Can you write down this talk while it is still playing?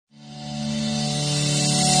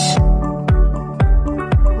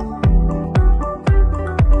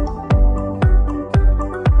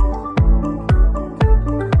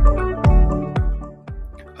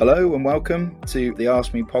Hello and welcome to the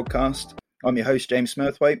Ask Me podcast. I'm your host, James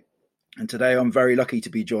Smurthwaite, and today I'm very lucky to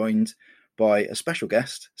be joined by a special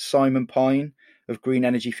guest, Simon Pine of Green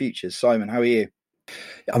Energy Futures. Simon, how are you?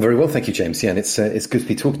 I'm very well, thank you, James. Yeah, and it's good to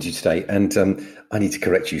be talking to you today. And I need to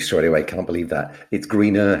correct you straight away. Can't believe that. It's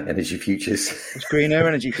Greener Energy Futures. It's Greener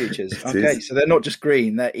Energy Futures. Okay, so they're not just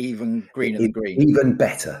green; they're even greener than green. Even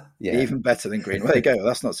better. Yeah, even better than green. Well, there you go.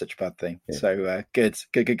 That's not such a bad thing. Yeah. So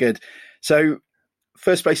good. So,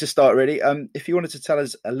 first place to start, really. If you wanted to tell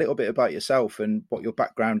us a little bit about yourself and what your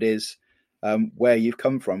background is, where you've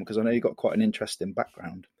come from, because I know you've got quite an interesting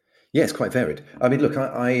background. Yeah, it's quite varied. I mean, look,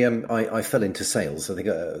 I fell into sales. I think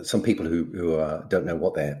some people who don't know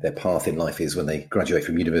what their path in life is when they graduate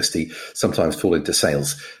from university sometimes fall into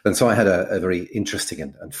sales. And so I had a very interesting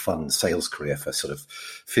and fun sales career for sort of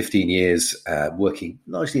 15 years, working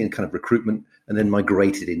largely in kind of recruitment, and then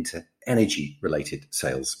migrated into energy-related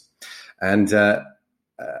sales. And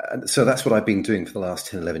so that's what I've been doing for the last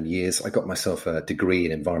 10, 11 years. I got myself a degree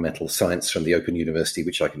in environmental science from the Open University,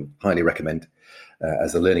 which I can highly recommend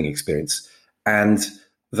as a learning experience. And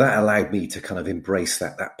that allowed me to kind of embrace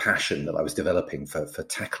that passion that I was developing for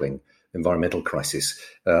tackling environmental crisis.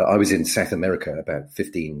 I was in South America about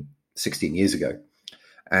 15, 16 years ago.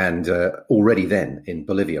 And already then in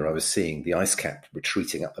Bolivia, I was seeing the ice cap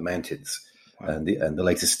retreating up the mountains. Wow. And the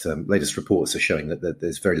latest reports are showing that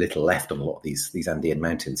there's very little left on a lot of these Andean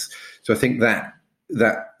mountains. So I think that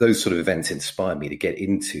those sort of events inspired me to get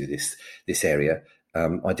into this area.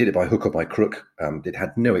 I did it by hook or by crook.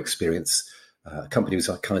 Had no experience. A company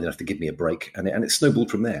was kind enough to give me a break, and it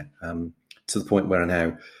snowballed from there to the point where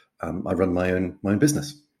now I run my own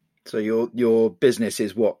business. So your business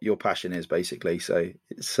is what your passion is, basically. So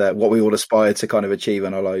it's what we all aspire to kind of achieve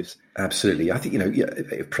in our lives. Absolutely. I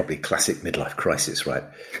think, probably classic midlife crisis, right?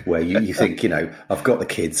 Where you think, I've got the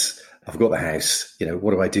kids, I've got the house,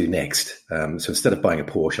 what do I do next? So instead of buying a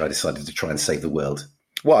Porsche, I decided to try and save the world.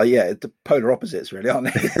 Well, yeah, the polar opposites, really,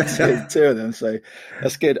 aren't they? two of them. So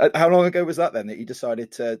that's good. How long ago was that then that you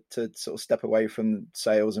decided to sort of step away from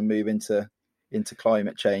sales and move into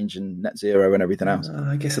climate change and net zero and everything else?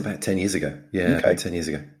 I guess about 10 years ago. Yeah, okay. About 10 years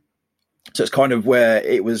ago. So it's kind of where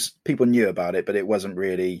it was, people knew about it, but it wasn't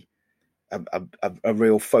really a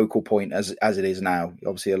real focal point as it is now.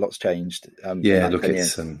 Obviously, a lot's changed. Yeah, look,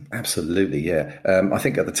 it's absolutely, yeah. I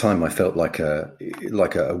think at the time I felt like a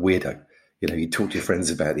weirdo. You talk to your friends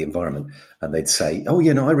about the environment and they'd say, oh,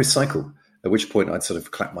 I recycle. At which point I'd sort of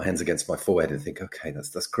clap my hands against my forehead and think, okay,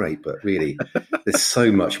 that's great. But really, there's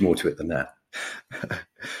so much more to it than that.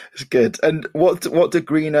 It's good. And what do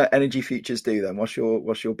Greener Energy Futures do then? What's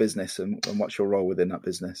your business and what's your role within that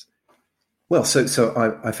business? Well,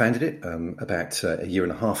 so I founded it about a year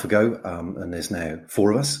and a half ago, and there's now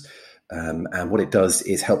 4 of us. And what it does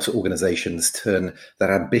is helps organizations turn that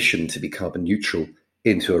ambition to be carbon neutral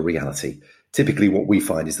into a reality. Typically, what we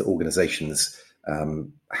find is that organizations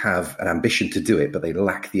have an ambition to do it, but they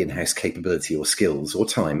lack the in-house capability or skills or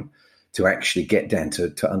time to actually get down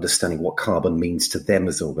to understanding what carbon means to them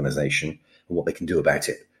as an organization and what they can do about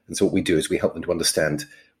it. And so what we do is we help them to understand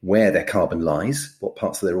where their carbon lies, what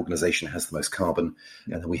parts of their organization has the most carbon,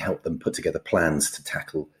 and then we help them put together plans to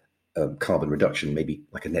tackle carbon reduction, maybe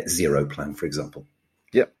like a net zero plan, for example.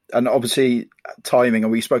 Yep. And obviously timing,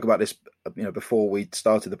 and we spoke about this, before we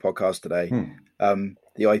started the podcast today,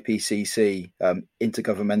 the IPCC,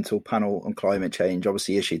 Intergovernmental Panel on Climate Change,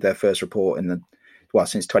 obviously issued their first report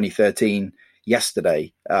since 2013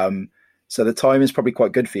 yesterday. So the time is probably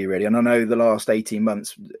quite good for you, really. And I know the last 18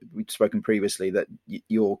 months, we've spoken previously that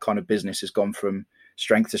your kind of business has gone from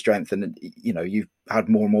strength to strength, and, you've had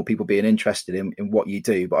more and more people being interested in what you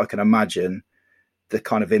do. But I can imagine the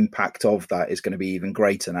kind of impact of that is going to be even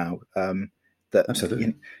greater now.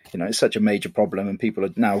 Absolutely. It's such a major problem, and people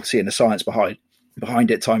are now seeing the science behind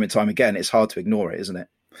it time and time again. It's hard to ignore it, isn't it?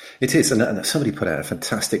 It is. And somebody put out a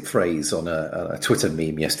fantastic phrase on a Twitter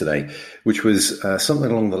meme yesterday, which was something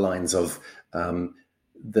along the lines of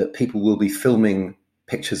that people will be filming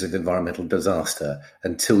pictures of environmental disaster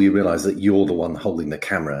until you realize that you're the one holding the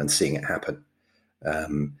camera and seeing it happen.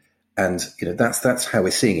 And that's how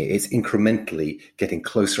we're seeing it. It's incrementally getting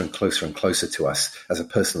closer and closer and closer to us as a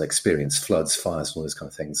personal experience, floods, fires, all those kind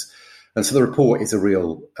of things. And so the report is a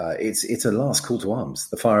real, it's a last call to arms.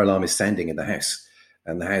 The fire alarm is sounding in the house,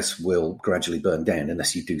 and the house will gradually burn down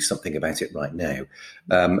unless you do something about it right now.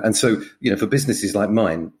 And so, for businesses like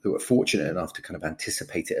mine who are fortunate enough to kind of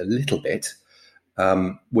anticipate it a little bit,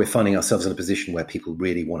 we're finding ourselves in a position where people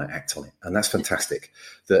really want to act on it. And that's fantastic,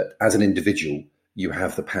 that as an individual, you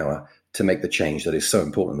have the power to make the change that is so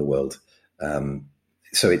important in the world.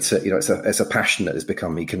 So it's a passion that has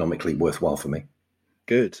become economically worthwhile for me.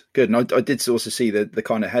 Good. And I did also see the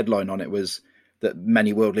kind of headline on it was that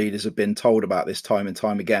many world leaders have been told about this time and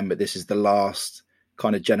time again, but this is the last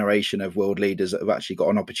kind of generation of world leaders that have actually got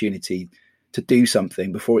an opportunity to do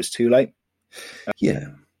something before it's too late. Yeah.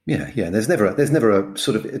 There's never a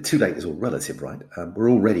sort of too late is all relative, right? We're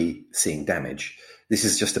already seeing damage. This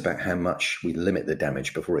is just about how much we limit the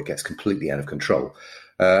damage before it gets completely out of control.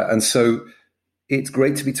 And so it's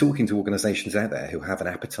great to be talking to organizations out there who have an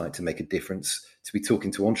appetite to make a difference, to be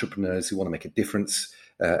talking to entrepreneurs who want to make a difference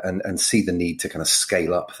and see the need to kind of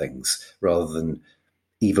scale up things rather than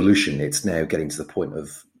evolution. It's now getting to the point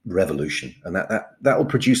of revolution, and that will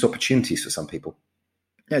produce opportunities for some people.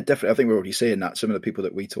 Yeah, definitely. I think we're already seeing that. Some of the people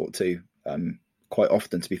that we talk to quite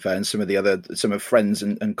often, to be fair, and some of friends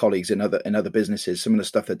and colleagues in other businesses, some of the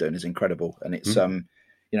stuff they're doing is incredible, and it's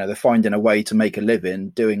they're finding a way to make a living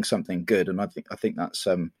doing something good, and I think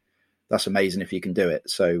that's amazing if you can do it.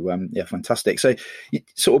 So fantastic. So you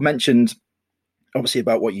sort of mentioned obviously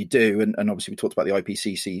about what you do, and obviously we talked about the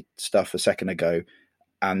IPCC stuff a second ago,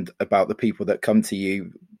 and about the people that come to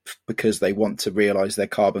you because they want to realize their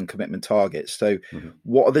carbon commitment targets. So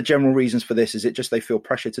what are the general reasons for this? Is it just they feel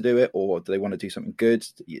pressure to do it, or do they want to do something good?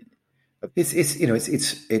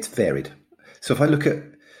 It's varied. So if I look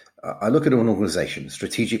at an organization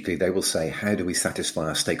strategically, they will say, how do we satisfy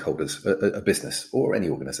our stakeholders, a business or any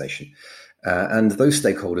organization? And those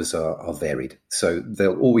stakeholders are varied. So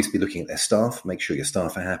they'll always be looking at their staff, make sure your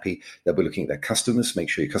staff are happy. They'll be looking at their customers, make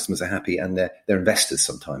sure your customers are happy, and their investors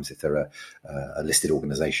sometimes if they're a listed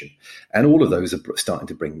organization. And all of those are starting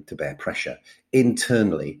to bring to bear pressure.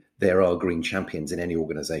 Internally, there are green champions in any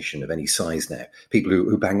organization of any size now, people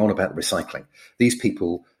who bang on about recycling. These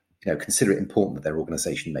people consider it important that their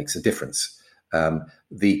organization makes a difference.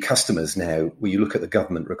 The customers now, when you look at the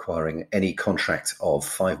government requiring any contract of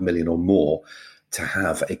 5 million or more to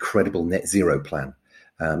have a credible net zero plan,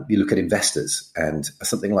 you look at investors, and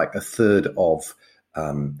something like a third of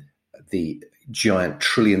the giant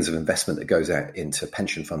trillions of investment that goes out into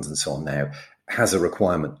pension funds and so on now has a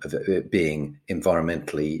requirement of it being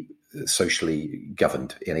environmentally, socially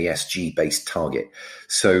governed, an ESG-based target.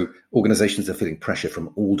 So organizations are feeling pressure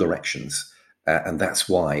from all directions. And that's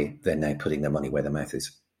why they're now putting their money where their mouth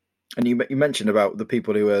is. And you mentioned about the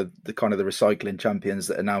people who are the kind of the recycling champions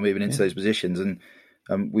that are now moving into those positions. And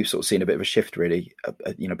we've sort of seen a bit of a shift, really.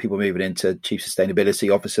 People moving into chief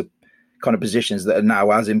sustainability officer kind of positions that are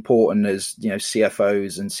now as important as,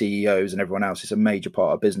 CFOs and CEOs and everyone else. It's a major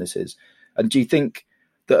part of businesses. And do you think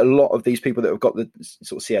that a lot of these people that have got the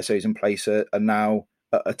sort of CSOs in place are now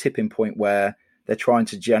at a tipping point where they're trying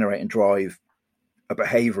to generate and drive a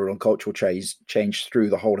behavioural and cultural change through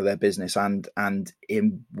the whole of their business and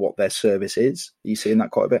in what their service is? Are you seeing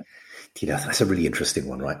that quite a bit? That's a really interesting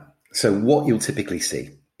one, right? So what you'll typically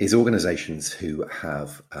see is organizations who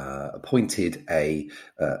have appointed a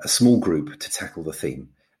small group to tackle the theme.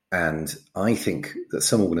 And I think that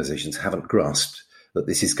some organizations haven't grasped that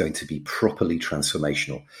this is going to be properly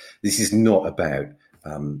transformational. This is not about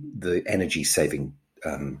the energy saving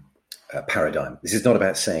paradigm. This is not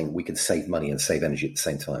about saying we can save money and save energy at the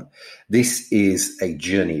same time. This is a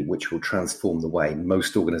journey which will transform the way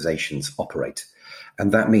most organizations operate.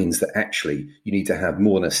 And that means that actually you need to have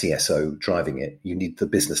more than a CSO driving it. You need the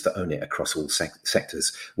business to own it across all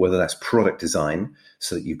sectors, whether that's product design,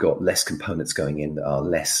 so that you've got less components going in that are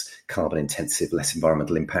less carbon intensive, less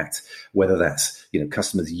environmental impact, whether that's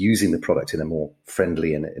customers using the product in a more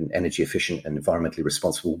friendly and energy efficient and environmentally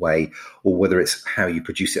responsible way, or whether it's how you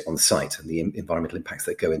produce it on site and the environmental impacts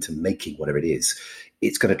that go into making whatever it is.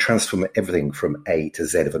 It's going to transform everything from A to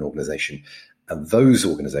Z of an organization. And those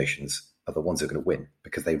organizations are the ones who are going to win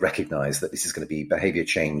because they recognize that this is going to be behavior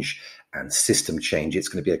change and system change. It's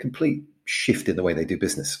going to be a complete shift in the way they do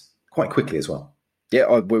business quite quickly as well.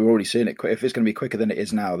 Yeah, we're already seeing it. If it's going to be quicker than it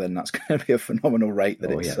is now, then that's going to be a phenomenal rate that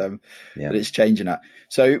that it's changing at.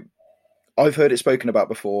 So I've heard it spoken about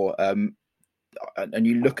before, and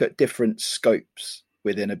you look at different scopes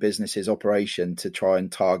within a business's operation to try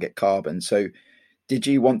and target carbon. So did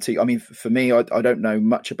you want to, for me, I don't know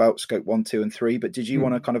much about scope 1, 2 and 3, but did you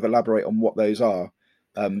want to kind of elaborate on what those are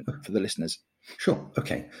for the listeners? Sure.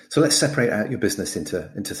 Okay. So let's separate out your business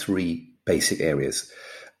into three basic areas.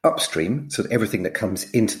 Upstream, so everything that comes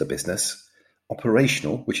into the business.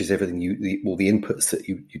 Operational, which is everything all the inputs that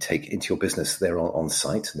you take into your business there on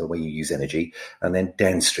site and the way you use energy. And then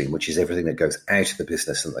downstream, which is everything that goes out of the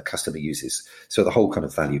business and the customer uses. So the whole kind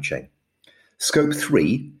of value chain. Scope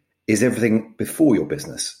 3 is everything before your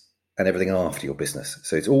business and everything after your business.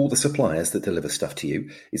 So it's all the suppliers that deliver stuff to you.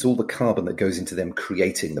 It's all the carbon that goes into them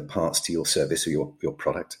creating the parts to your service or your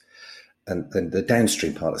product. then the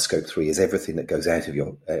downstream part of Scope 3 is everything that goes out of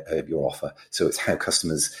your offer. So it's how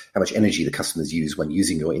much energy the customers use when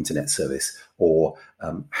using your internet service, or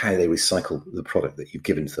how they recycle the product that you've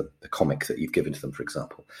given to them, the comic that you've given to them, for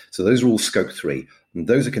example. So those are all Scope 3, and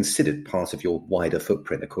those are considered part of your wider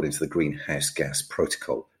footprint according to the Greenhouse Gas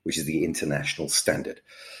Protocol, which is the international standard.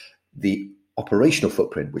 The operational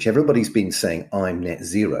footprint, which everybody's been saying I'm net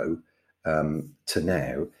zero to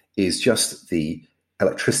now, is just the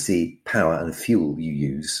electricity, power, and fuel you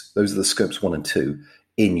use. Those are the scopes 1 and 2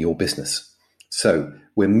 in your business. So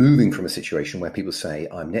we're moving from a situation where people say,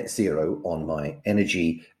 I'm net zero on my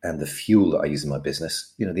energy and the fuel that I use in my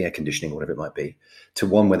business, the air conditioning, whatever it might be, to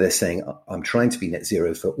one where they're saying, I'm trying to be net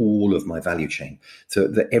zero for all of my value chain, so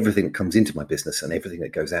that everything that comes into my business and everything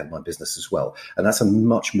that goes out of my business as well. And that's a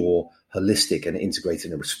much more holistic and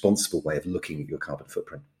integrated and responsible way of looking at your carbon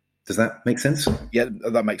footprint. Does that make sense? Yeah,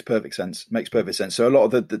 that makes perfect sense. So a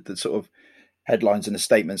lot of the sort of headlines and the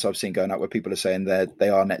statements I've seen going out where people are saying they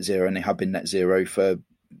are net zero and they have been net zero for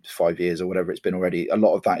 5 years or whatever it's been already. A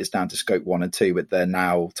lot of that is down to scope 1 and 2, but they're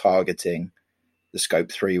now targeting the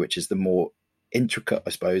scope 3, which is the more intricate,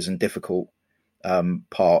 I suppose, and difficult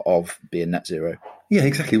part of being net zero. Yeah,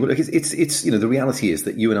 exactly. Well, it's the reality is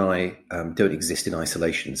that you and I don't exist in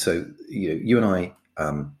isolation. So you and I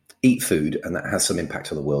eat food, and that has some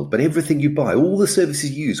impact on the world. But everything you buy, all the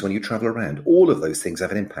services you use when you travel around, all of those things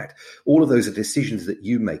have an impact. All of those are decisions that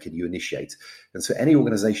you make and you initiate. And so any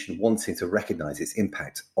organization wanting to recognize its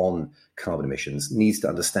impact on carbon emissions needs to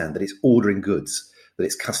understand that it's ordering goods, that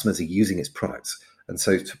its customers are using its products. And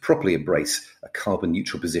so to properly embrace a carbon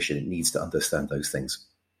neutral position, it needs to understand those things.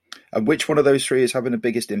 And which one of those 3 is having the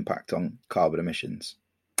biggest impact on carbon emissions?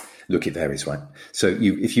 Look, it varies, right? So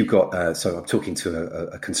if you've got, so I'm talking to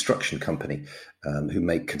a construction company who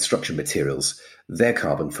make construction materials, their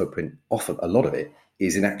carbon footprint, often a lot of it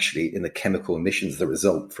is in the chemical emissions that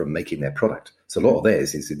result from making their product. So a lot of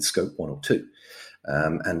theirs is in scope 1 or 2,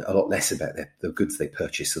 and a lot less about the goods they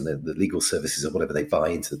purchase and the legal services or whatever they buy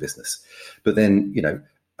into the business. But then,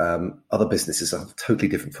 other businesses have totally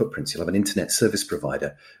different footprints. You'll have an internet service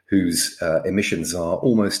provider whose emissions are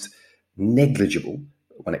almost negligible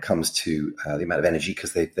when it comes to the amount of energy,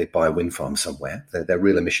 because they buy a wind farm somewhere. Their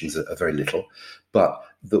real emissions are very little, but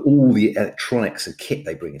all the electronics and kit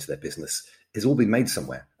they bring into their business is all being made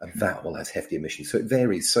somewhere, and that all has hefty emissions. So it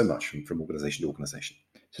varies so much from organization to organization.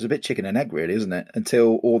 So it's a bit chicken and egg, really, isn't it?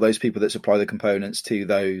 Until all those people that supply the components to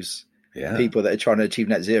those people that are trying to achieve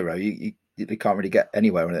net zero, you can't really get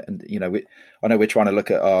anywhere on it. And I know we're trying to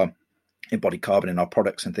look at our embodied carbon in our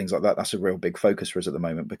products and things like that. That's a real big focus for us at the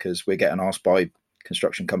moment, because we're getting asked by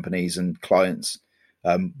construction companies and clients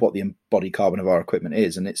what the embodied carbon of our equipment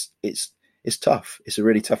is, and it's tough. It's a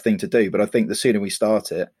really tough thing to do, but I think the sooner we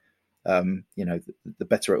start it, the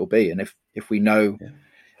better it will be. And if we know,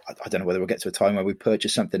 I don't know whether we'll get to a time where we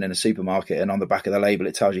purchase something in a supermarket and on the back of the label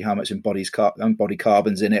it tells you how much embodied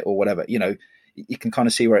carbon's in it or whatever. You can kind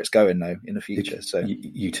of see where it's going now in the future. So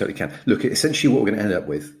you totally can. Look, essentially what we're going to end up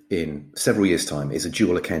with in several years' time is a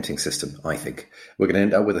dual accounting system, I think. We're going to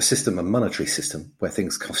end up with a monetary system where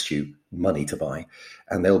things cost you money to buy.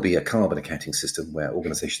 And there'll be a carbon accounting system where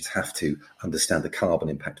organizations have to understand the carbon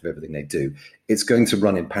impact of everything they do. It's going to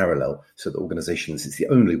run in parallel so that organizations, it's the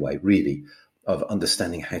only way really of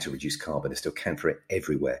understanding how to reduce carbon, is to account for it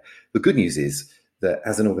everywhere. The good news is that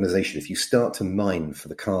as an organization, if you start to mine for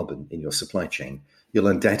the carbon in your supply chain, you'll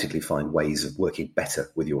undoubtedly find ways of working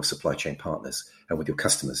better with your supply chain partners and with your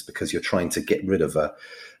customers, because you're trying to get rid of a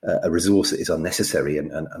resource that is unnecessary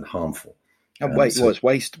and harmful. And it's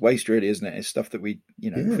waste really, isn't it? It's stuff that we,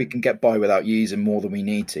 if we can get by without using more than we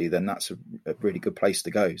need to, then that's a really good place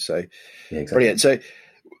to go. So exactly. Brilliant. So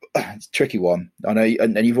it's a tricky one. I know,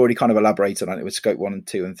 and you've already kind of elaborated on it with scope 1 and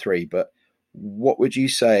 2 and 3, but what would you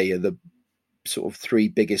say are the sort of 3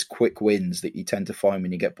 biggest quick wins that you tend to find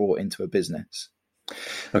when you get brought into a business?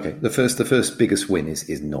 Okay, the first biggest win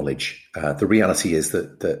is knowledge. The reality is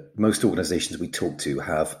that most organizations we talk to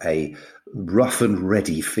have a rough and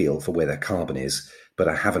ready feel for where their carbon is, but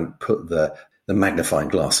I haven't put the magnifying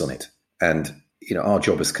glass on it. And our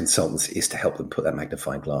job as consultants is to help them put that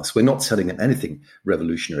magnifying glass. We're not selling them anything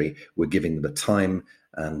revolutionary. We're giving them the time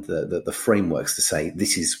and the frameworks to say,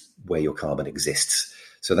 this is where your carbon exists.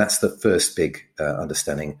 So that's the first big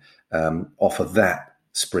understanding. Off of that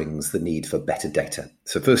springs the need for better data.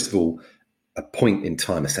 So first of all, a point in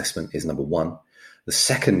time assessment is number one. The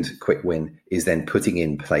second quick win is then putting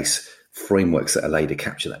in place frameworks that allow you to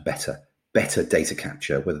capture that better data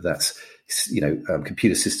capture, whether that's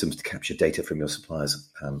computer systems to capture data from your suppliers.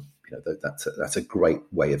 That's a great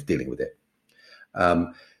way of dealing with it.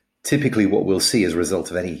 typically what we'll see as a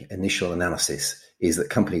result of any initial analysis is that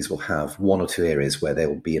companies will have one or two areas where they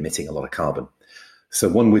will be emitting a lot of carbon. So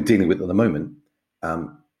one we're dealing with at the moment,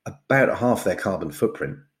 about half their carbon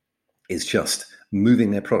footprint is just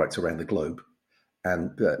moving their product around the globe,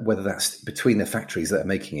 and whether that's between their factories that are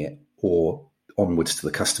making it or onwards to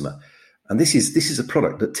the customer. And this is a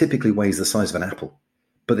product that typically weighs the size of an apple,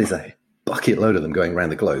 but there's a bucket load of them going around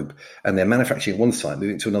the globe, and they're manufacturing one site,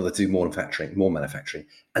 moving to another to do more manufacturing,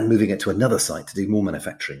 and moving it to another site to do more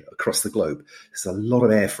manufacturing across the globe. There's a lot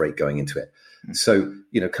of air freight going into it. So,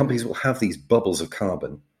 companies will have these bubbles of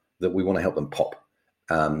carbon that we want to help them pop.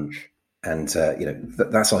 That's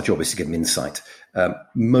our job, is to give them insight.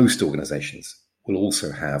 Most organizations will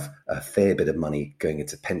also have a fair bit of money going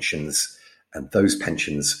into pensions, and those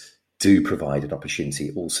pensions do provide an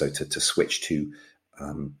opportunity also to switch to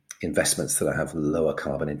investments that have lower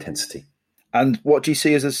carbon intensity. And what do you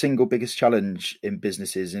see as the single biggest challenge in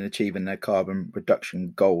businesses in achieving their carbon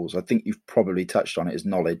reduction goals? I think you've probably touched on it, as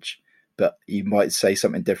knowledge, but you might say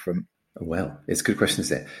something different. Well, it's a good question,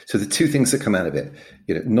 isn't it? So the two things that come out of it,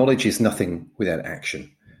 knowledge is nothing without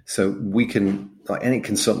action. So we can, like any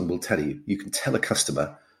consultant will tell you, you can tell a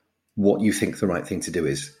customer what you think the right thing to do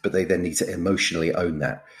is, but they then need to emotionally own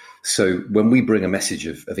that. So when we bring a message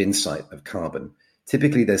of insight of carbon,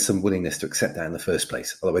 typically there's some willingness to accept that in the first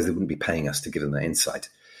place. Otherwise, they wouldn't be paying us to give them that insight.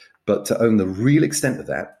 But to own the real extent of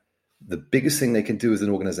that, the biggest thing they can do as an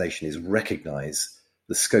organization is recognize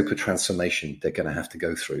the scope of transformation they're going to have to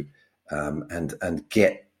go through, and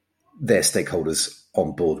get their stakeholders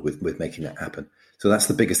on board with making that happen. So that's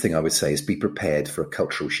the biggest thing I would say, is be prepared for a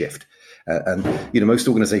cultural shift. Most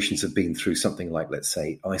organizations have been through something like, let's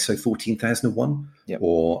say, ISO 14001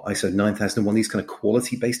 or ISO 9001, these kind of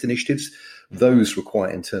quality-based initiatives. Those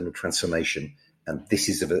require internal transformation. And this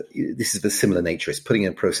is of a similar nature. It's putting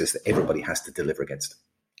in a process that everybody has to deliver against.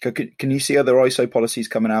 Can you see other ISO policies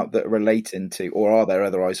coming out that are relating to, or are there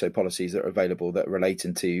other ISO policies that are available that are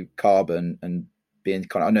relating to carbon and being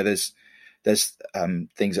kind of, I know there's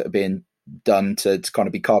things that are being done to kind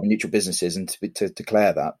of be carbon neutral businesses and to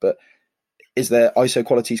declare that, but is there ISO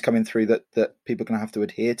qualities coming through that people are going to have to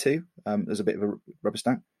adhere to? There's a bit of a rubber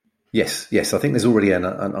stamp. Yes. I think there's already an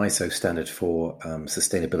ISO standard for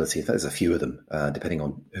sustainability. In fact, there's a few of them, depending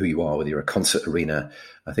on who you are, whether you're a concert arena.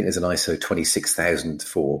 I think there's an ISO 26000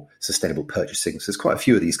 for sustainable purchasing. So there's quite a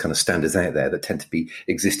few of these kind of standards out there that tend to be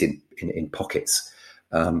existing in pockets.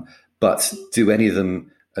 But do any of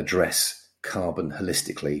them address carbon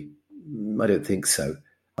holistically? I don't think so.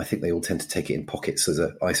 I think they all tend to take it in pockets. There's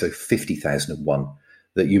an ISO 50001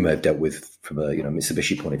 that you may have dealt with from a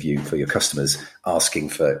Mitsubishi point of view for your customers, asking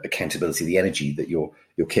for accountability of the energy that your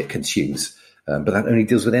kit consumes. But that only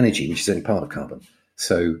deals with energy, which is only part of carbon.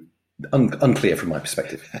 So unclear from my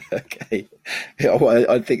perspective. Okay. Yeah, well,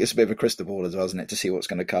 I think it's a bit of a crystal ball as well, isn't it, to see what's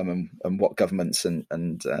going to come and what governments and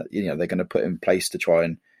they're going to put in place to try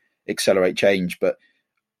and accelerate change. But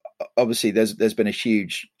obviously there's been a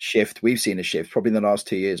huge shift. We've seen a shift probably in the last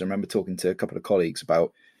 2 years. I remember talking to a couple of colleagues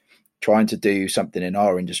about trying to do something in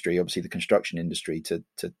our industry, obviously the construction industry, to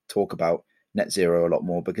talk about net zero a lot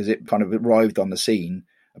more, because it kind of arrived on the scene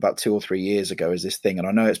about 2 or 3 years ago as this thing. And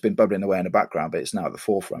I know it's been bubbling away in the background, but it's now at the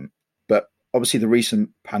forefront. But obviously the recent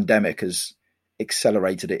pandemic has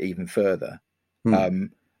accelerated it even further. And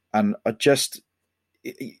I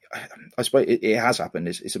suppose it has happened.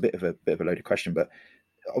 It's a bit of a loaded question, but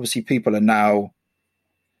obviously people are now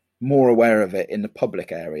more aware of it in the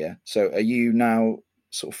public area. So are you now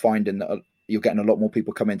sort of finding that you're getting a lot more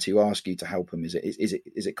people coming to ask you to help them? Is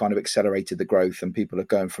it kind of accelerated the growth, and people are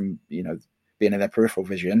going from being in their peripheral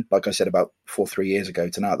vision, like I said about 3 years ago,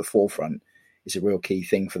 to now at the forefront? Is a real key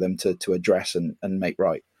thing for them to address and make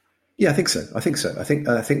right. Yeah, I think so. I think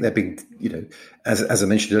they're being, as I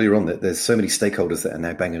mentioned earlier on, that there's so many stakeholders that are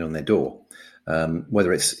now banging on their door.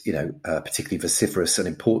 Whether it's a particularly vociferous and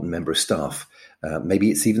important member of staff,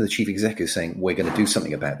 maybe it's even the chief executive saying we're going to do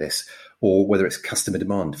something about this, or whether it's customer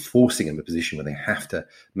demand forcing them a position where they have to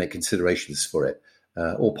make considerations for it,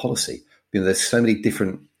 or policy. There's so many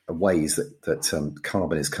different ways that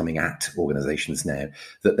carbon is coming at organisations now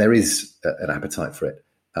that there is an appetite for it.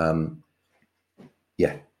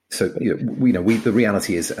 So the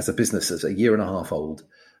reality is, as a business that's a year and a half old,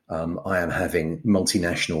 I am having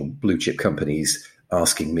multinational blue chip companies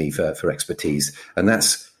asking me for expertise, and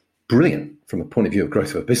that's brilliant from a point of view of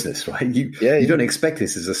growth of a business, right? You don't expect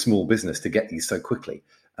this as a small business to get these so quickly,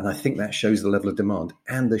 and I think that shows the level of demand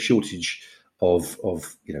and the shortage of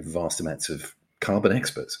vast amounts of carbon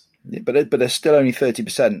experts. Yeah, but there's still only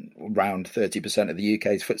 30%, around 30% of the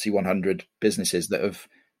UK's FTSE 100 businesses that have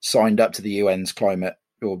signed up to the UN's climate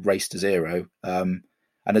or race to zero.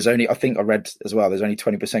 And I think I read as well, there's only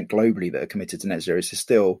 20% globally that are committed to net zero. So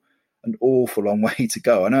still an awful long way to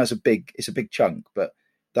go. I know it's a big chunk, but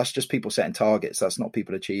that's just people setting targets. That's not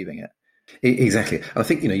people achieving it. Exactly. I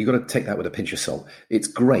think, you've got to take that with a pinch of salt. It's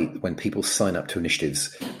great when people sign up to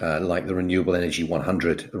initiatives like the Renewable Energy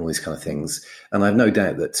 100 and all these kind of things. And I have no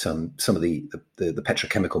doubt that some of the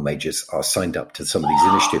petrochemical majors are signed up to some of these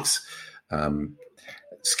initiatives.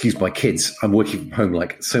 Excuse my kids, I'm working from home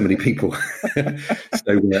like so many people.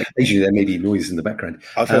 So occasionally there may be noise in the background.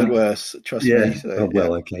 I've heard worse, trust me. So,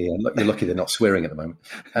 okay. Yeah. You're lucky they're not swearing at the moment.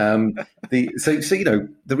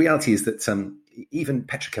 The reality is that even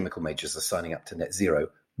petrochemical majors are signing up to net zero.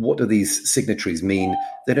 What do these signatories mean?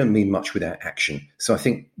 They don't mean much without action. So I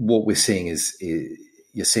think what we're seeing is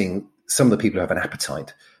you're seeing some of the people who have an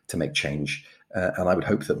appetite to make change. And I would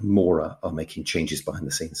hope that more are making changes behind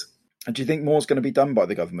the scenes. And do you think more is going to be done by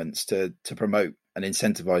the governments to promote and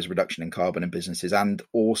incentivize reduction in carbon in businesses and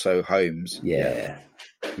also homes? Yeah.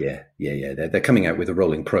 They're coming out with a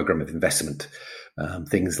rolling program of investment.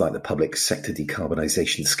 Things like the public sector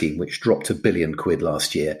decarbonisation scheme, which dropped £1 billion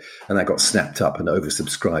last year, and that got snapped up and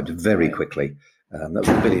oversubscribed very quickly. That was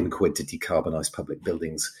 £1 billion to decarbonise public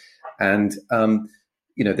buildings. And,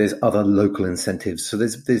 there's other local incentives. So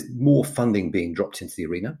there's more funding being dropped into the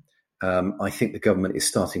arena. I think the government is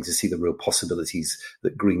starting to see the real possibilities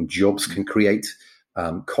that green jobs can create.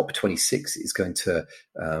 COP26 is going to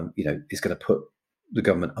put the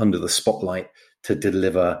government under the spotlight to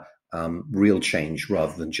deliver real change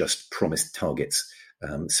rather than just promised targets.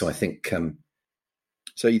 So I think.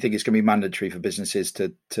 So you think it's going to be mandatory for businesses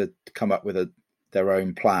to come up with their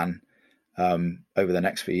own plan over the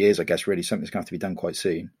next few years? I guess really something's going to have to be done quite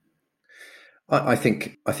soon. I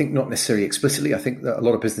think not necessarily explicitly. I think that a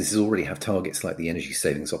lot of businesses already have targets like the Energy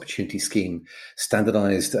Savings Opportunity Scheme,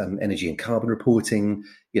 standardized energy and carbon reporting.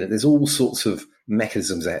 There's all sorts of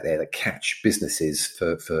mechanisms out there that catch businesses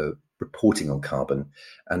for reporting on carbon,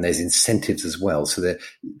 and there's incentives as well. So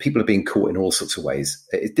people are being caught in all sorts of ways.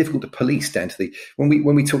 It's difficult to police down to when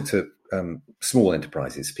we talk to small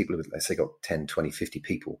enterprises, people who, let's say, got 10, 20, 50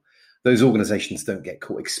 people. Those organizations don't get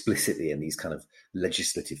caught explicitly in these kind of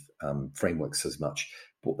legislative frameworks as much.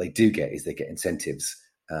 But what they do get is they get incentives.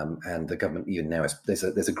 And the government, even now, there's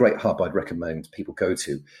a great hub I'd recommend people go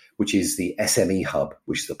to, which is the SME Hub,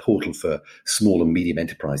 which is the portal for small and medium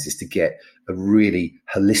enterprises to get a really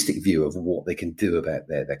holistic view of what they can do about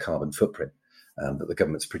their carbon footprint that the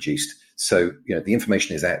government's produced. So, the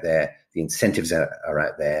information is out there, the incentives are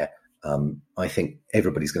out there. I think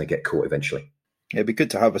everybody's going to get caught eventually. It'd be good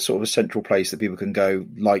to have a sort of a central place that people can go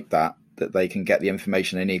like that they can get the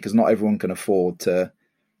information they need, because not everyone can afford to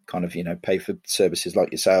kind of, pay for services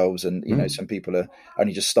like yourselves. And, some people are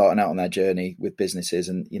only just starting out on their journey with businesses,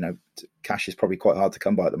 and, cash is probably quite hard to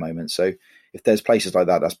come by at the moment. So if there's places like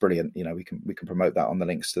that, that's brilliant. We can promote that on the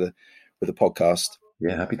links with the podcast.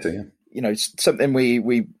 Yeah, happy to. Yeah. Something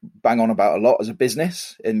we bang on about a lot as a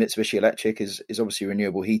business in Mitsubishi Electric is obviously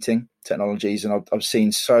renewable heating technologies. And I've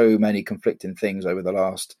seen so many conflicting things over the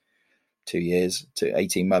last 2 years to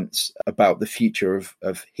 18 months about the future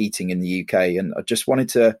of heating in the UK. And I just wanted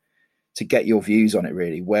to get your views on it,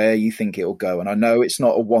 really, where you think it will go. And I know it's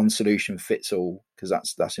not a one solution fits all,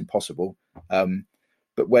 because that's impossible.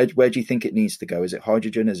 But where do you think it needs to go? Is it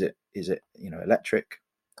hydrogen? Is it electric?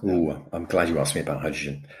 Oh, I'm glad you asked me about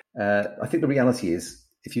hydrogen. I think the reality is,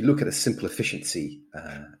 if you look at a simple efficiency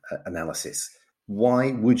analysis,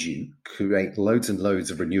 why would you create loads and loads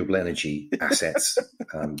of renewable energy assets,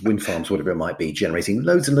 wind farms, whatever it might be, generating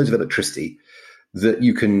loads and loads of electricity that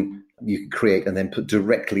you can create and then put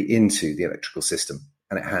directly into the electrical system?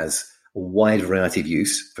 And it has a wide variety of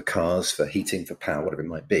use for cars, for heating, for power, whatever it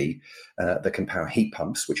might be, that can power heat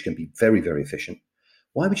pumps, which can be very, very efficient.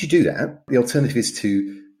 Why would you do that? The alternative is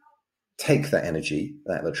to take that energy,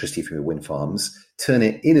 that electricity from your wind farms, turn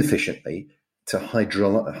it inefficiently to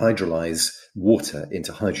hydrolyze water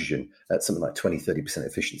into hydrogen at something like 20-30%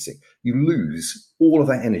 efficiency. You lose all of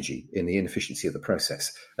that energy in the inefficiency of the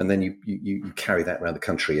process, and then you carry that around the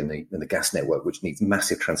country in the gas network, which needs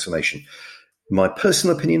massive transformation. My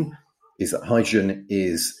personal opinion is that hydrogen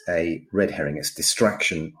is a red herring. It's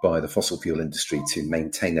distraction by the fossil fuel industry to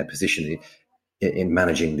maintain their position in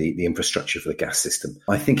managing the infrastructure for the gas system.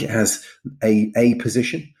 I think it has a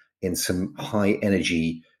position in some high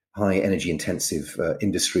energy intensive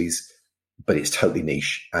industries, but it's totally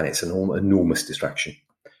niche and it's an enormous distraction.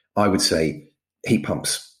 I would say heat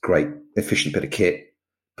pumps, great, efficient bit of kit,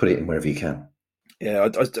 put it in wherever you can. Yeah,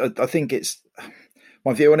 I think it's,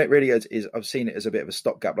 my view on it really is I've seen it as a bit of a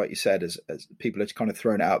stopgap, like you said, as people are kind of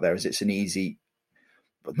throwing it out there as it's an easy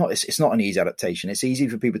but not it's not an easy adaptation. It's easy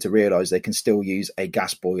for people to realise they can still use a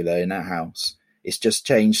gas boiler in their house. It's just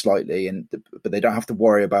changed slightly, but they don't have to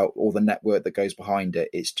worry about all the network that goes behind it.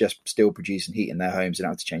 It's just still producing heat in their homes. They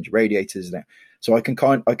don't have to change radiators. So I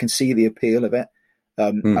can see the appeal of it,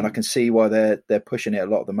 and I can see why they're pushing it a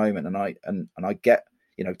lot at the moment. And I get,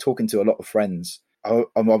 talking to a lot of friends. I'm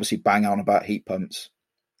obviously bang on about heat pumps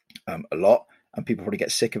a lot, and people probably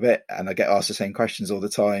get sick of it. And I get asked the same questions all the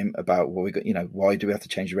time about, well, why do we have to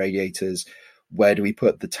change the radiators? Where do we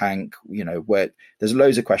put the tank? Where there's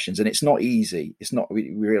loads of questions, and it's not easy. It's not.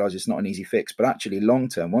 We realize it's not an easy fix, but actually, long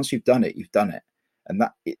term, once you've done it, and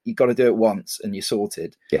you've got to do it once, and you're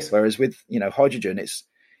sorted. Yes. Whereas with hydrogen, it's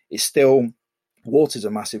still, water's a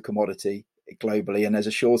massive commodity globally, and there's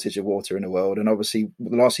a shortage of water in the world. And obviously,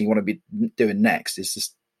 the last thing you want to be doing next is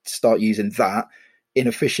to start using that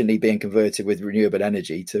inefficiently being converted with renewable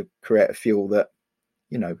energy to create a fuel that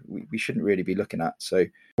we shouldn't really be looking at. So,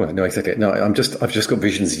 well, no, exactly. No, I've just got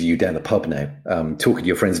visions of you down the pub now, talking to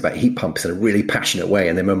your friends about heat pumps in a really passionate way,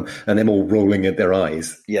 and them all rolling at their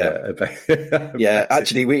eyes. Yeah, yeah.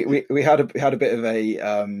 Actually, we had a bit of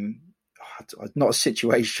a not a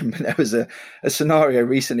situation, but there was a scenario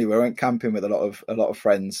recently where I went camping with a lot of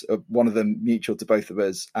friends. One of them mutual to both of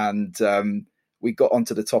us, and we got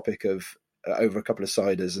onto the topic of over a couple of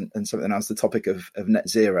ciders and something else, the topic of net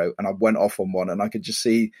zero, and I went off on one, and I could just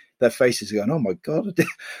see their faces going, "Oh my god,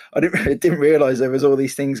 I didn't realize there was all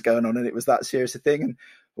these things going on, and it was that serious a thing." And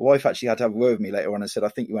my wife actually had to have a word with me later on and said, "I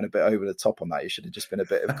think you went a bit over the top on that. You should have just been a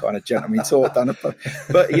bit of kind of gentleman talk down."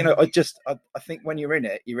 But I think when you're in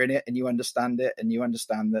it, and you understand it, and you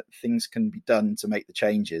understand that things can be done to make the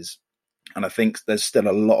changes. And I think there's still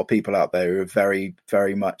a lot of people out there who are very,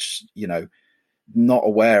 very much, not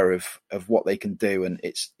aware of what they can do, and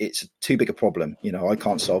it's too big a problem. I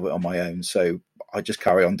can't solve it on my own, so I just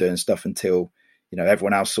carry on doing stuff until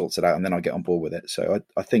everyone else sorts it out, and then I get on board with it. So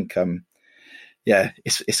I think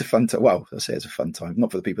it's a fun time. Well, I say it's a fun time,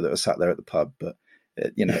 not for the people that are sat there at the pub, but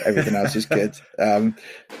everything else is good.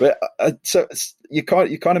 So you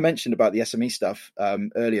kind of mentioned about the SME stuff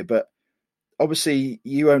earlier, but obviously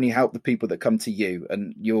you only help the people that come to you,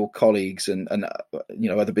 and your colleagues and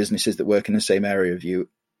other businesses that work in the same area of you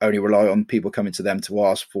only rely on people coming to them to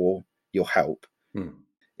ask for your help.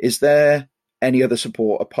 Is there any other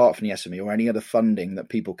support apart from the SME, or any other funding that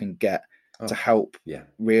people can get to help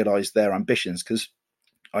realize their ambitions? Because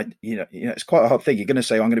it's quite a hard thing. You're going to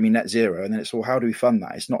say, I'm going to be net zero, and then it's, well, how do we fund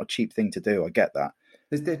that? It's not a cheap thing to do. I get that.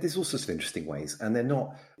 There's all sorts of interesting ways, and they're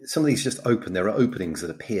not, some of these just open. There are openings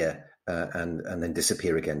that appear and then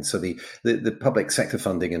disappear again. So the public sector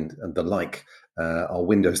funding and the like are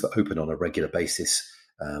windows that open on a regular basis.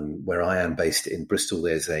 Where I am based in Bristol,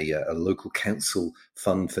 there's a local council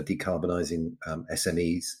fund for decarbonising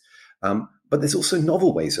SMEs. But there's also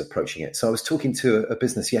novel ways of approaching it. So I was talking to a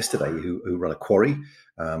business yesterday who run a quarry.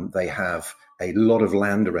 They have a lot of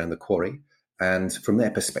land around the quarry. And from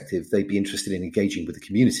their perspective, they'd be interested in engaging with the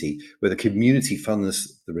community, where the community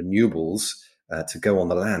funds the renewables to go on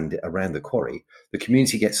the land around the quarry. The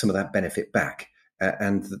community gets some of that benefit back.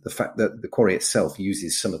 And the fact that the quarry itself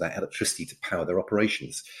uses some of that electricity to power their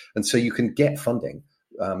operations. And so you can get funding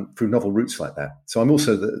through novel routes like that. So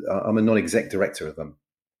I'm a non-exec director of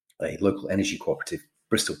a local energy cooperative,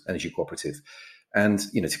 Bristol Energy Cooperative. And,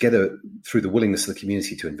 together through the willingness of the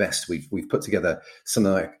community to invest, we've put together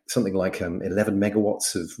something like 11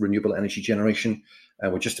 megawatts of renewable energy generation.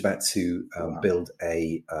 And we're just about to build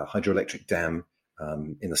a hydroelectric dam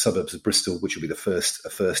in the suburbs of Bristol, which will be a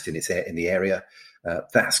first in the area.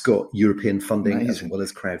 That's got European funding. Amazing. As well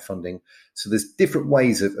as crowdfunding. So there's different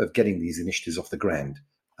ways of getting these initiatives off the ground.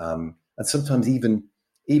 And sometimes even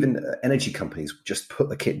energy companies just put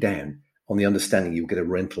the kit down on the understanding you'll get a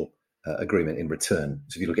rental agreement in return.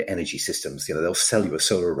 So if you look at energy systems, they'll sell you a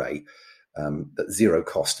solar array at zero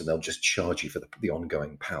cost, and they'll just charge you for the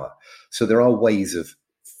ongoing power. So there are ways of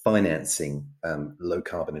financing low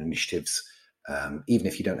carbon initiatives. Even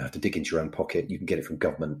if you don't have to dig into your own pocket, you can get it from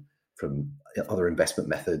government, from other investment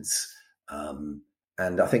methods. And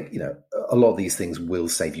I think, a lot of these things will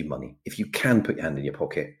save you money. If you can put your hand in your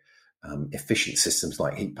pocket, efficient systems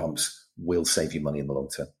like heat pumps will save you money in the long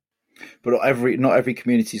term. But not every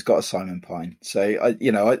community's got a Simon Pine. So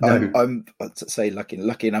I'm say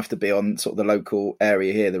lucky enough to be on sort of the local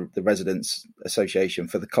area here, the Residents Association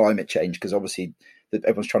for the climate change, because obviously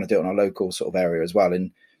everyone's trying to do it on a local sort of area as well.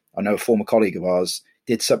 And I know a former colleague of ours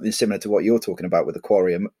did something similar to what you're talking about with the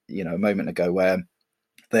quarry, a moment ago, where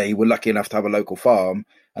they were lucky enough to have a local farm,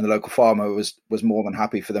 and the local farmer was more than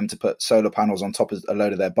happy for them to put solar panels on top of a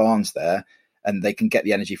load of their barns there. and they can get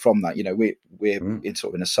the energy from that. We're in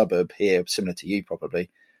sort of in a suburb here, similar to you probably,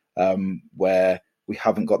 where we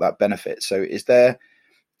haven't got that benefit. So is there,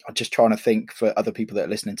 I'm just trying to think for other people that are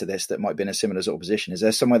listening to this that might be in a similar sort of position, is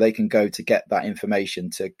there somewhere they can go to get that information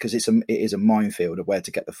because it is a minefield of where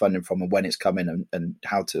to get the funding from and when it's coming and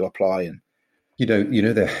how to apply? And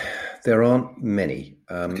there aren't many.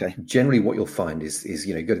 Okay. Generally what you'll find is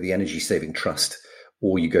you go to the Energy Saving Trust,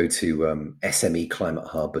 or you go to SME Climate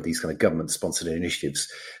Hub, or these kind of government sponsored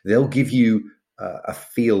initiatives. They'll give you a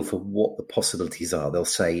feel for what the possibilities are. They'll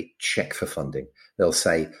say, check for funding. They'll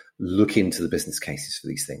say, look into the business cases for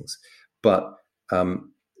these things. But the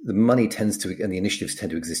money and the initiatives tend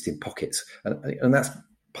to exist in pockets. And that's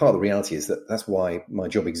part of the reality, is that's why my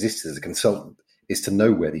job exists as a consultant, is to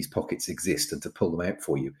know where these pockets exist and to pull them out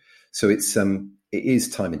for you. So it is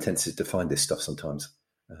time intensive to find this stuff sometimes.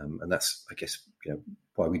 And that's, I guess,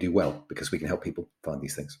 why we do well, because we can help people find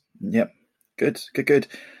these things. Yep. Good. I'm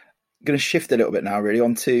going to shift a little bit now, really,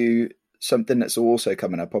 onto something that's also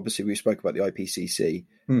coming up. Obviously, we spoke about the IPCC,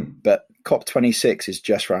 but COP26 is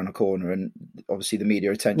just around the corner, and obviously the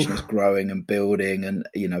media attention is growing and building,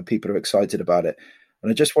 and people are excited about it.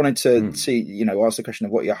 And I just wanted to see, ask the question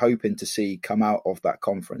of what you're hoping to see come out of that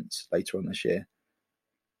conference later on this year.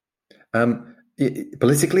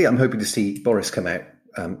 Politically, I'm hoping to see Boris come out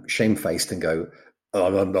shamefaced and go,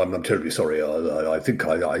 I'm terribly sorry. I think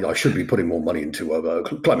I should be putting more money into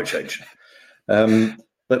climate change. But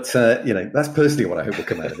that's personally what I hope will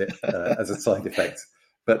come out of it as a side effect.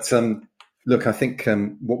 But look, I think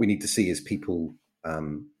what we need to see is people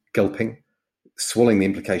gulping, swallowing the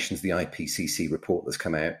implications of the IPCC report that's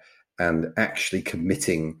come out, and actually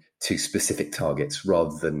committing to specific targets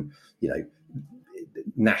rather than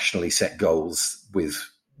nationally set goals with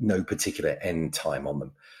no particular end time on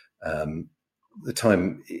them. The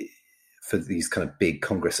time for these kind of big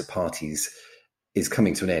Congress of parties is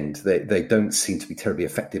coming to an end. They don't seem to be terribly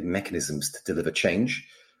effective mechanisms to deliver change.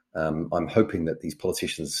 I'm hoping that these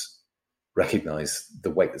politicians recognise the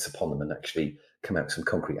weight that's upon them and actually come out with some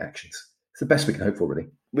concrete actions. It's the best we can hope for, really.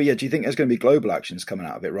 Well, yeah, do you think there's going to be global actions coming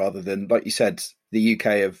out of it rather than, like you said, the UK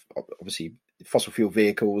have obviously fossil fuel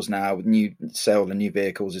vehicles now, new sale of new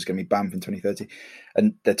vehicles is going to be banned from 2030,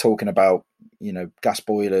 and they're talking about gas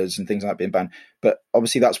boilers and things like that being banned. But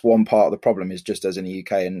obviously that's one part of the problem, is just as in the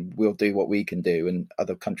UK, and we'll do what we can do, and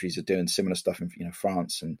other countries are doing similar stuff in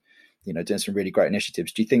France and doing some really great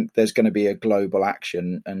initiatives. Do you think there's going to be a global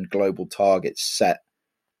action and global targets set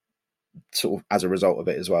sort of as a result of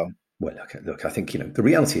it as well? Well, look, I think, the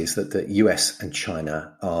reality is that the US and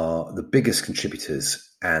China are the biggest contributors,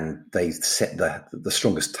 and they set the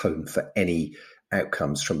strongest tone for any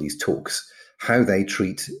outcomes from these talks. How they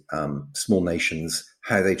treat small nations,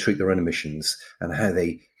 how they treat their own emissions, and how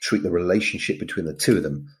they treat the relationship between the two of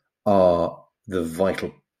them are the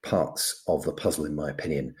vital parts of the puzzle, in my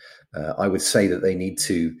opinion. I would say that they need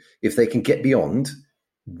to, if they can get beyond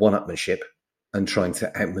one-upmanship and trying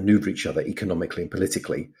to outmaneuver each other economically and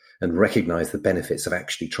politically, and recognize the benefits of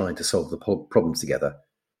actually trying to solve the problems together,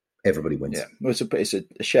 everybody wins. Yeah, well, it's a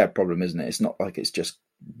shared problem, isn't it? It's not like it's just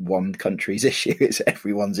one country's issue; it's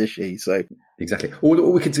everyone's issue. So exactly.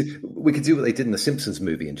 Or we could do what they did in the Simpsons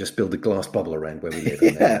movie and just build a glass bubble around where we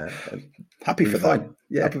live. Happy for that.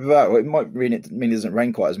 Yeah, happy for that. Well, it might mean it doesn't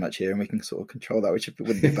rain quite as much here, and we can sort of control that, which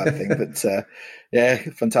wouldn't be a bad thing. But yeah,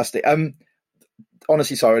 fantastic.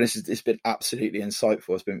 Honestly, Simon, it's been absolutely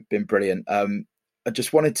insightful. It's been brilliant. I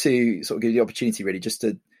just wanted to sort of give you the opportunity, really, just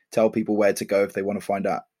to tell people where to go if they want to find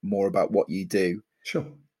out more about what you do. Sure.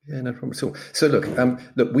 Yeah, no problem at all. So look,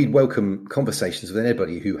 we welcome conversations with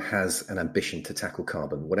anybody who has an ambition to tackle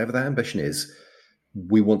carbon. Whatever that ambition is,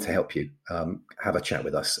 we want to help you. Have a chat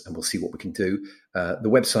with us and we'll see what we can do. The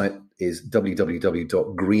website is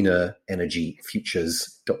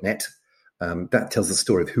www.greenerenergyfutures.net. That tells the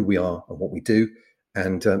story of who we are and what we do.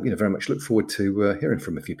 And, very much look forward to hearing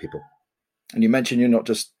from a few people. And you mentioned you're not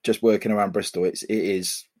just working around Bristol. It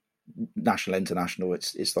is national, international.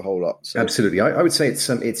 It's the whole lot. So. Absolutely. I would say it's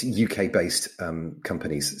UK based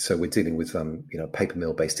companies. So we're dealing with a paper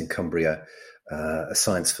mill based in Cumbria, a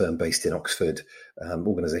science firm based in Oxford,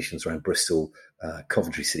 organisations around Bristol,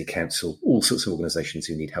 Coventry City Council, all sorts of organisations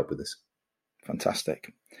who need help with this.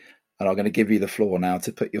 Fantastic. And I'm going to give you the floor now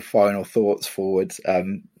to put your final thoughts forward.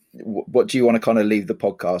 What do you want to kind of leave the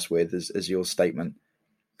podcast with as your statement?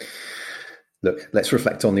 Look, let's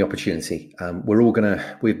reflect on the opportunity.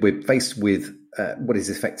 We're faced with what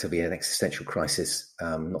is effectively an existential crisis,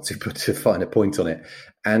 not to put a finer point on it.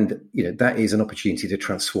 And, that is an opportunity to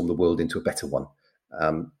transform the world into a better one.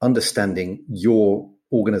 Understanding your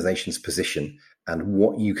organization's position and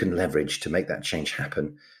what you can leverage to make that change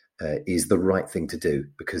happen is the right thing to do,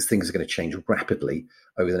 because things are going to change rapidly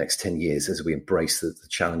over the next 10 years as we embrace the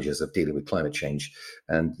challenges of dealing with climate change.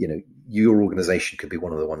 And, your organization could be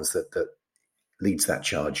one of the ones that leads that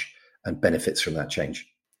charge and benefits from that change.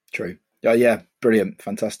 True. Yeah. Brilliant.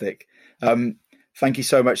 Fantastic. Thank you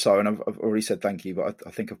so much, Simon. I've already said thank you, but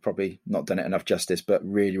I think I've probably not done it enough justice, but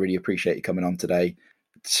really, really appreciate you coming on today.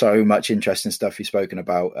 So much interesting stuff you've spoken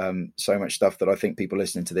about, so much stuff that I think people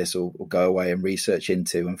listening to this will go away and research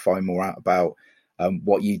into and find more out about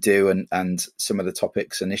what you do and some of the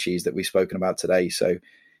topics and issues that we've spoken about today. So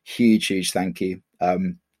huge thank you.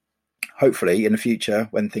 Hopefully in the future,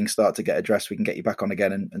 when things start to get addressed, we can get you back on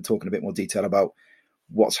again and talk in a bit more detail about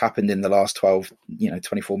what's happened in the last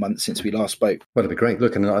 24 months since we last spoke. Well, it'd be great.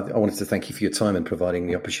 Look, and I wanted to thank you for your time and providing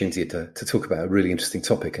the opportunity to talk about a really interesting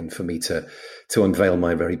topic, and for me to unveil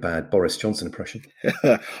my very bad Boris Johnson impression.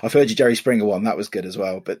 I've heard your Jerry Springer one. That was good as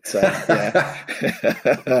well. But yeah.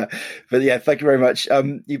 But yeah, thank you very much.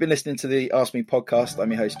 You've been listening to the Ask Me podcast.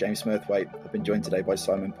 I'm your host, James Smurthwaite. I've been joined today by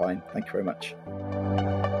Simon Pine. Thank you very much.